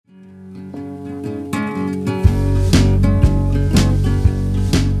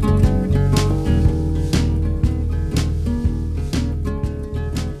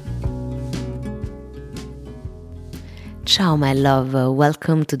Ciao, my love.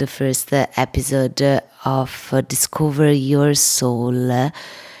 Welcome to the first episode of Discover Your Soul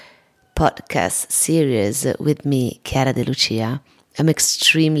podcast series with me, Chiara De Lucia. I'm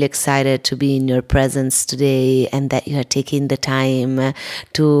extremely excited to be in your presence today and that you are taking the time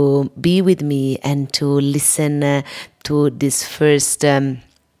to be with me and to listen to this first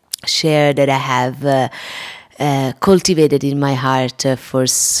share that I have cultivated in my heart for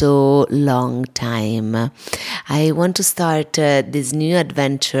so long time. I want to start this new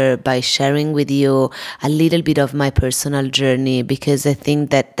adventure by sharing with you a little bit of my personal journey, because I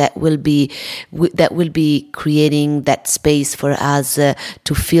think that will be creating that space for us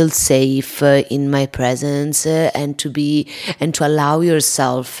to feel safe in my presence and to allow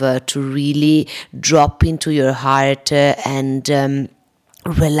yourself to really drop into your heart and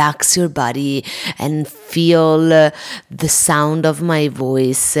relax your body and feel the sound of my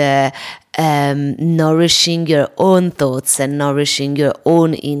voice nourishing your own thoughts and nourishing your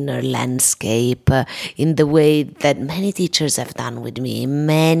own inner landscape in the way that many teachers have done with me,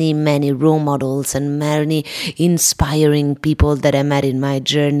 many role models and many inspiring people that I met in my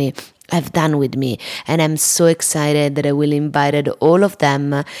journey have done with me. And I'm so excited that I will invite all of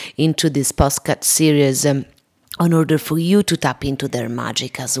them into this podcast series in order for you to tap into their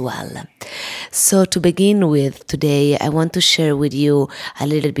magic as well. So to begin with today, I want to share with you a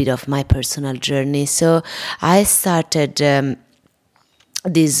little bit of my personal journey. So I started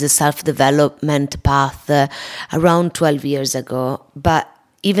this self-development path around 12 years ago, but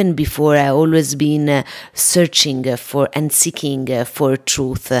even before, I always been searching for and seeking for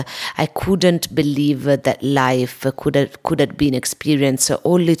truth. I couldn't believe that life could have been experienced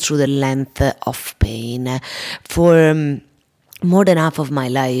only through the length of pain. For more than half of my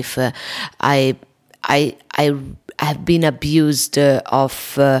life, I have been abused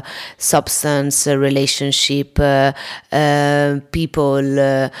of substance, relationship,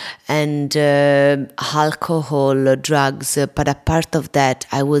 people, and alcohol, drugs. But apart of that,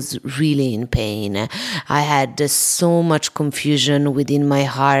 I was really in pain. I had so much confusion within my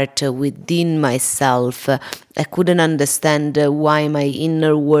heart, within myself. I couldn't understand why my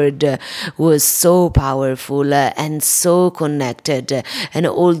inner world was so powerful and so connected, and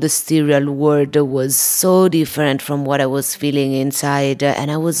all the exterior world was so different from what I was feeling inside.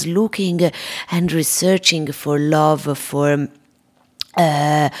 And I was looking and researching for love, for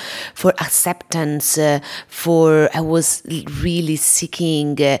acceptance, I was really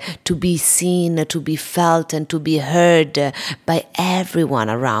seeking to be seen, to be felt, and to be heard by everyone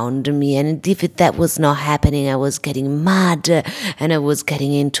around me. And if that was not happening, I was getting mad, and I was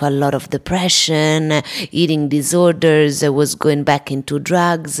getting into a lot of depression, eating disorders. I was going back into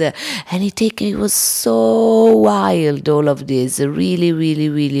drugs, and it was so wild, all of this,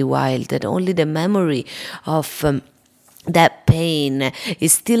 really wild, that only the memory of that pain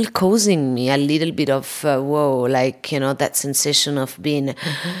is still causing me a little bit of whoa, that sensation of being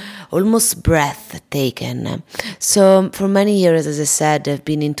almost breathtaking. So for many years, as I said, I've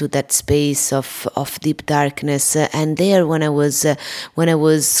been into that space of deep darkness, and there when I was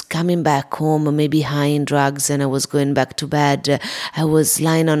coming back home, maybe high in drugs, and I was going back to bed, I was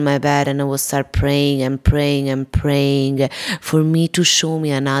lying on my bed and I was start praying for me to show me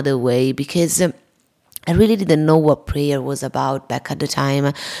another way, because I really didn't know what prayer was about back at the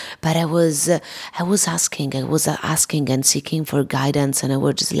time, but I was asking and seeking for guidance, and I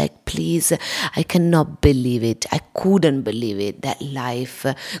was just like, please, I cannot believe it. I couldn't believe it that life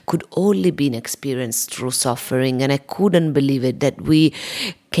could only be experienced through suffering, and I couldn't believe it that we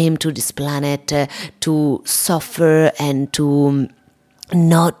came to this planet to suffer and to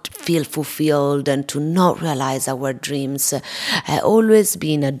not feel fulfilled and to not realize our dreams. I always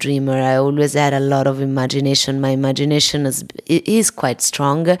been a dreamer. I always had a lot of imagination. My imagination is quite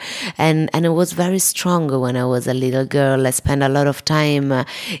strong, and it was very strong when I was a little girl. I spent a lot of time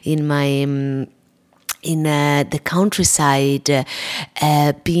in my in the countryside,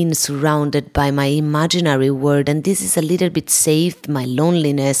 being surrounded by my imaginary world. And this is a little bit saved my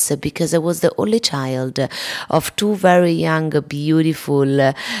loneliness, because I was the only child of two very young,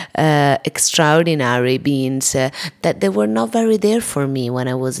 beautiful, extraordinary beings that they were not very there for me when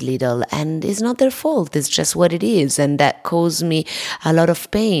I was little. And it's not their fault, it's just what it is. And that caused me a lot of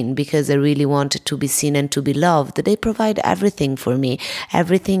pain, because I really wanted to be seen and to be loved. They provide everything for me,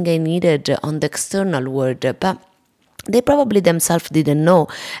 everything I needed on the external world, but they probably themselves didn't know,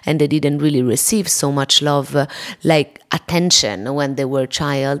 and they didn't really receive so much love, like attention, when they were a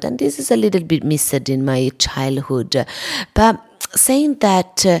child. And this is a little bit missed in my childhood. But saying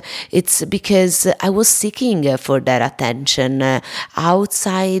that, it's because I was seeking for that attention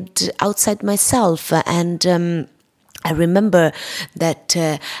outside myself, and I remember that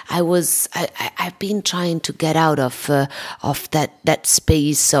I've been trying to get out of that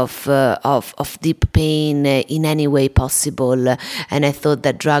space of deep pain in any way possible, and I thought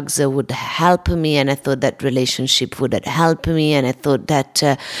that drugs would help me, and I thought that relationship would help me, and I thought that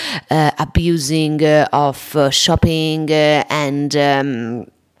abusing of shopping and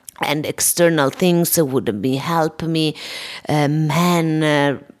external things would be help me,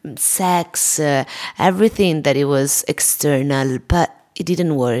 men, sex, everything that it was external, but it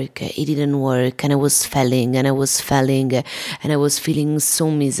didn't work. It didn't work, and I was failing, and I was failing, and I was feeling so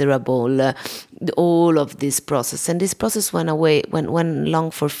miserable. All of this process, and this process went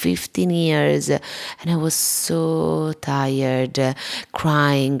long for 15 years, and I was so tired,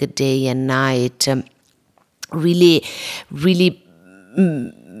 crying day and night, really, really.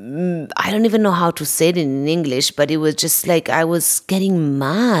 I don't even know how to say it in English, but it was just like I was getting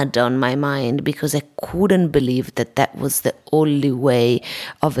mad on my mind because I couldn't believe that that was the only way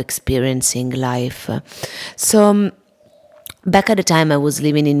of experiencing life. So, back at the time I was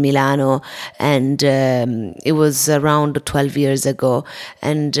living in Milano, and it was around 12 years ago,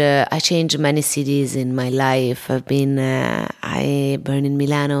 and I changed many cities in my life. I born in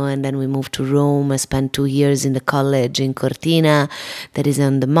Milano, and then we moved to Rome. I spent 2 years in the college in Cortina, that is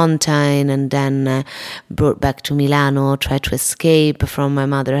on the mountain, and then brought back to Milano, tried to escape from my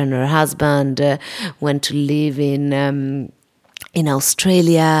mother and her husband, went to live in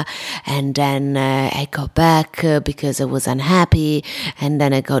Australia, and then I got back because I was unhappy, and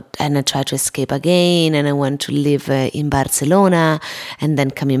then I tried to escape again, and I went to live in Barcelona, and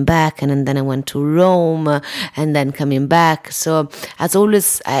then coming back, and then I went to Rome, and then coming back. So as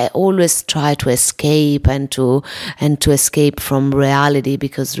always, I always try to escape and to escape from reality,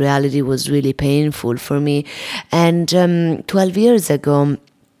 because reality was really painful for me. And 12 years ago,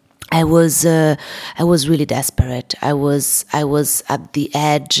 I was really desperate. I was at the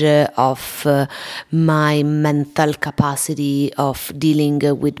edge of my mental capacity of dealing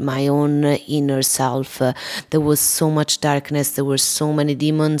with my own inner self. There was so much darkness. There were so many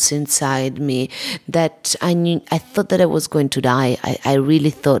demons inside me that I thought that I was going to die. I really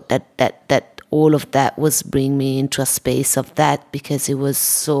thought that all of that was bringing me into a space of that, because it was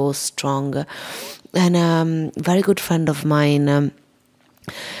so strong. And a very good friend of mine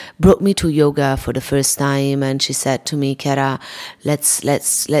brought me to yoga for the first time, and she said to me, Chiara, let's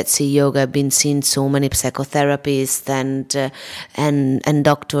see yoga. I've been seeing so many psychotherapists and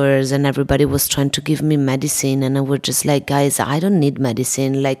doctors, and everybody was trying to give me medicine, and I was just like, guys, I don't need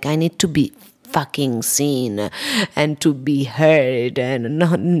medicine. Like, I need to be fucking seen and to be heard, and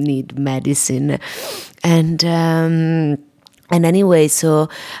not need medicine. And anyway, so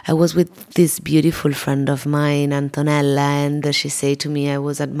I was with this beautiful friend of mine, Antonella, and she said to me, I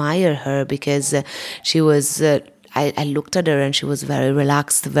was admire her because she was. I looked at her, and she was very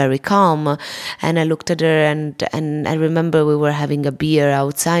relaxed, very calm. And I looked at her, and I remember we were having a beer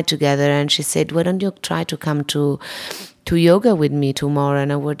outside together, and she said, why don't you try to come to yoga with me tomorrow?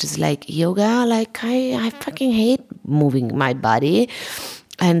 And I was just like, yoga? Like, I fucking hate moving my body.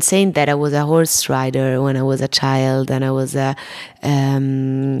 And saying that, I was a horse rider when I was a child, and I was a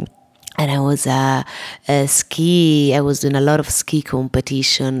ski. I was doing a lot of ski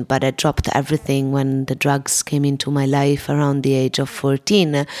competition, but I dropped everything when the drugs came into my life around the age of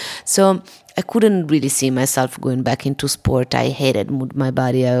 14. So I couldn't really see myself going back into sport. I hated my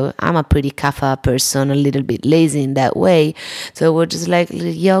body. I'm a pretty kapha person, a little bit lazy in that way. So we're just like,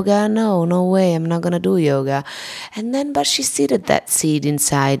 yoga? No way. I'm not going to do yoga. And then, but she seeded that seed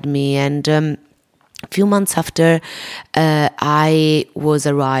inside me. And a few months after I was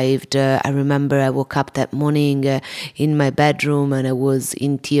arrived, I remember I woke up that morning in my bedroom, and I was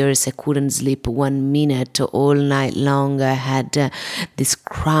in tears. I couldn't sleep 1 minute all night long. I had these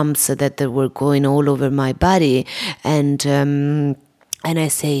cramps that were going all over my body, and I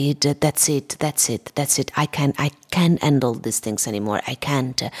said, that's it. I can't handle these things anymore. I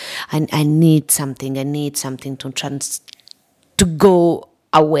can't. I need something. I need something to go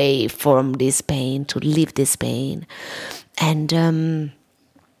away from this pain, to leave this pain. And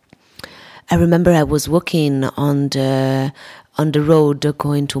I remember I was walking on the road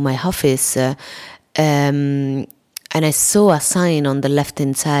going to my office, and I saw a sign on the left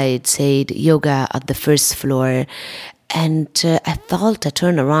hand side said yoga at the first floor. And I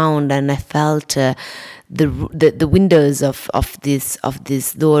turned around, and I felt the windows of this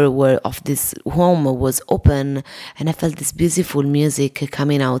door of this home was open, and I felt this beautiful music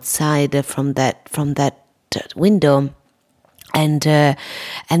coming outside from that window. And there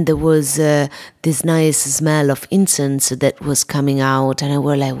was this nice smell of incense that was coming out, and I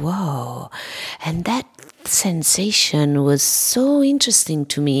was like, whoa. And that sensation was so interesting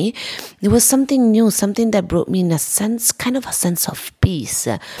to me. It was something new, something that brought me in a sense, kind of a sense of peace.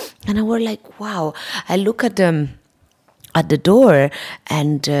 And I was like, wow. I look at the door,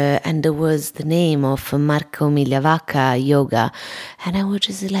 and there was the name of Marco Migliavacca Yoga, and I was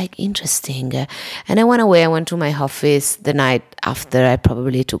just like, interesting. And I went away. I went to my office the night after. I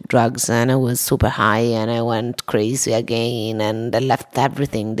probably took drugs and I was super high, and I went crazy again, and I left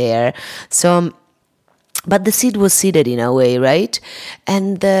everything there. So but the seed was seeded in a way, right?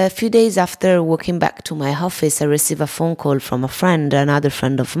 And a few days after walking back to my office, I received a phone call from a friend, another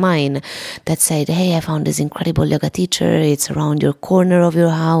friend of mine, that said, hey, I found this incredible yoga teacher. It's around your corner of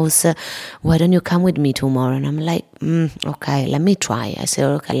your house. Why don't you come with me tomorrow? And I'm like, okay, let me try. I said,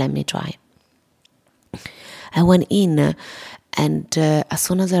 okay, let me try. I went in, and as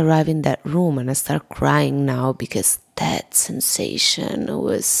soon as I arrived in that room, and I start crying now because that sensation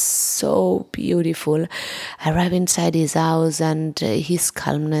was so beautiful. I arrived inside his house, and his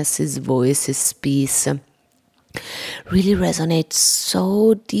calmness, his voice, his peace really resonates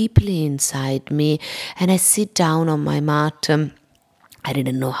so deeply inside me. And I sit down on my mat. I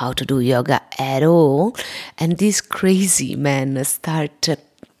didn't know how to do yoga at all, and this crazy man start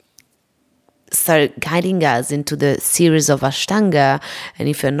guiding us into the series of Ashtanga. And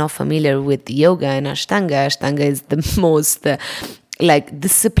if you're not familiar with yoga and Ashtanga is the most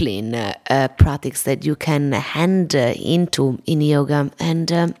discipline practice that you can hand into in yoga.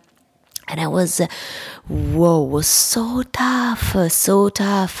 And I was, whoa, was so tough.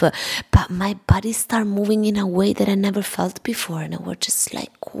 But my body started moving in a way that I never felt before. And I was just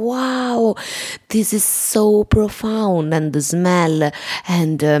like, wow, this is so profound. And the smell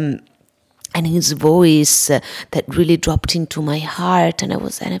and his voice that really dropped into my heart. And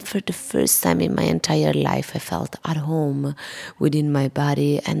for the first time in my entire life, I felt at home within my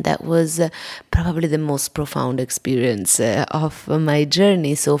body. And that was probably the most profound experience of my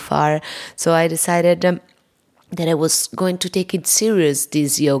journey so far. So I decided that I was going to take it serious,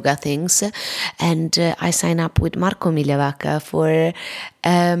 these yoga things. And I signed up with Marco Migliavacca for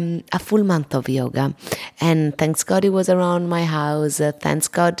a full month of yoga. And thanks God it was around my house. Thanks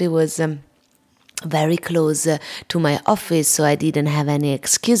God it was very close to my office, so I didn't have any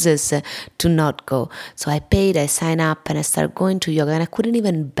excuses to not go. So I paid, I signed up, and I started going to yoga, and I couldn't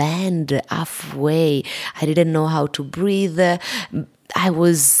even bend halfway. I didn't know how to breathe. I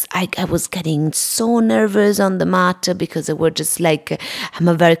was getting so nervous on the mat because I was just like,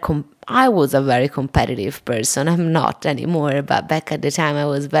 I was a very competitive person. I'm not anymore, but back at the time I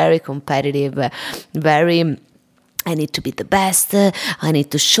was very competitive, I need to be the best. I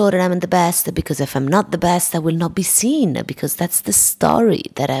need to show that I'm the best, because if I'm not the best, I will not be seen, because that's the story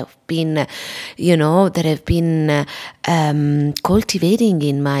that I've been, cultivating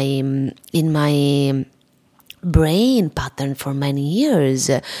in my brain pattern for many years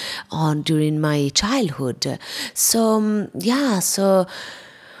during my childhood. So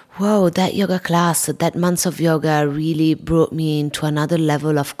wow, that yoga class, that month of yoga really brought me into another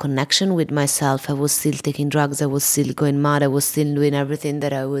level of connection with myself. I was still taking drugs, I was still going mad, I was still doing everything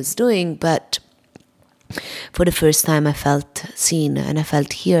that I was doing, but for the first time I felt seen, and I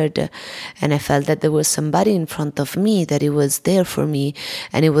felt heard, and I felt that there was somebody in front of me, that it was there for me,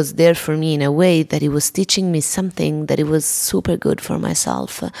 and it was there for me in a way that it was teaching me something that it was super good for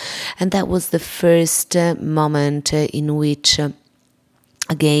myself. And that was the first moment in which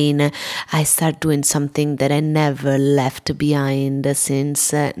again I start doing something that I never left behind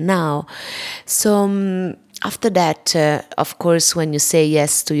since now. So after that, of course, when you say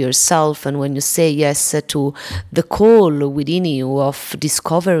yes to yourself, and when you say yes to the call within you of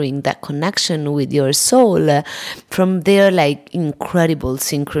discovering that connection with your soul, from there, like incredible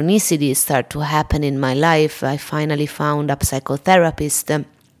synchronicities start to happen in my life. I finally found a psychotherapist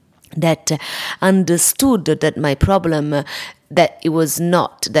that understood that my problem, that it was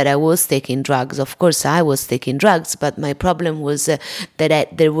not that I was taking drugs. Of course, I was taking drugs, but my problem was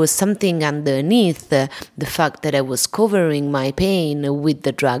that there was something underneath the fact that I was covering my pain with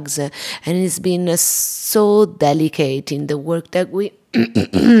the drugs. And it's been so delicate in the work that we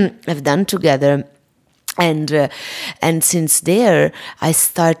have done together. And since there, I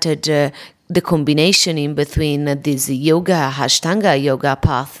started the combination in between this yoga, Ashtanga yoga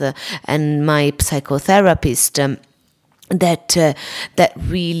path, and my psychotherapist. that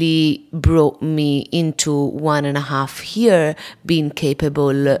really brought me into 1.5 year being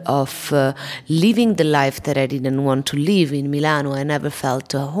capable of living the life that I didn't want to live in Milano. I never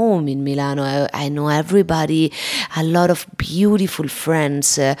felt a home in Milano. I know everybody, a lot of beautiful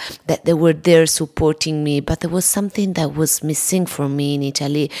friends that they were there supporting me, but there was something that was missing for me in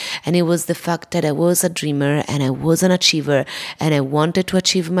Italy, and it was the fact that I was a dreamer and I was an achiever and I wanted to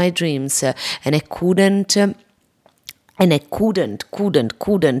achieve my dreams, and I couldn't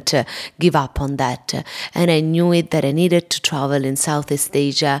give up on that. And I knew it that I needed to travel in Southeast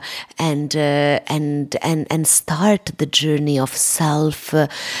Asia and start the journey of self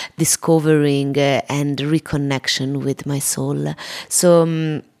discovering and reconnection with my soul.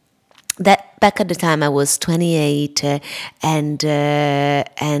 So that back at the time I was 28, and after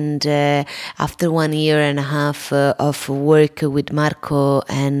 1.5 years of work with Marco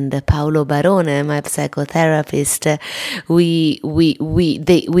and Paolo Barone, my psychotherapist,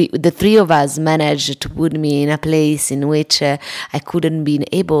 the three of us managed to put me in a place in which I couldn't be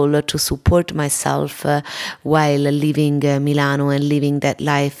able to support myself while leaving Milano and living that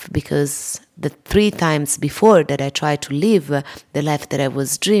life, because the 3 times before that I tried to live the life that I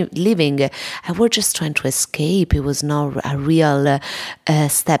was living, I was just trying to escape. It was not a real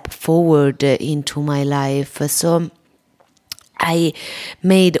step forward into my life. So I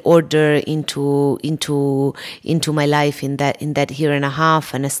made order into my life in that 1.5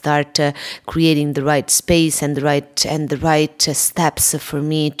 years, and I start creating the right space and the right steps for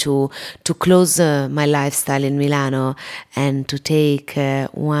me to close my lifestyle in Milano and to take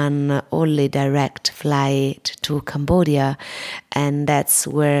one only direct flight to Cambodia. And that's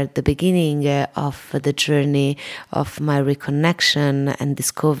where the beginning of the journey of my reconnection and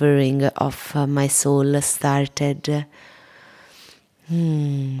discovering of my soul started.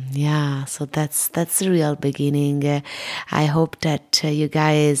 Yeah, so that's the real beginning. I hope that you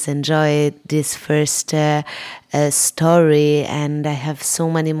guys enjoyed this first story, and I have so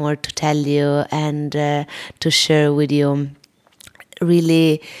many more to tell you and to share with you.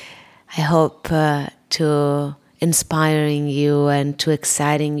 Really, I hope to inspiring you and to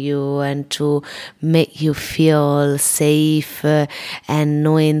exciting you and to make you feel safe, and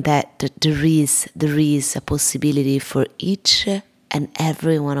knowing that there is a possibility for each and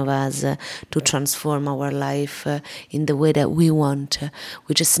every one of us to transform our life in the way that we want.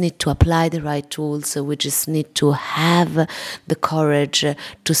 We just need to apply the right tools. We just need to have the courage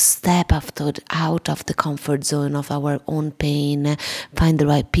to step out of the comfort zone of our own pain, find the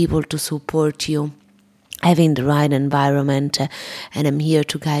right people to support you, having the right environment, and I'm here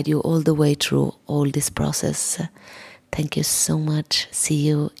to guide you all the way through all this process. Thank you so much. See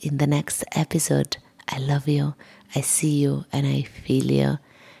you in the next episode. I love you. I see you and I feel you.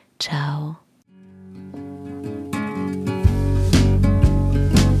 Ciao.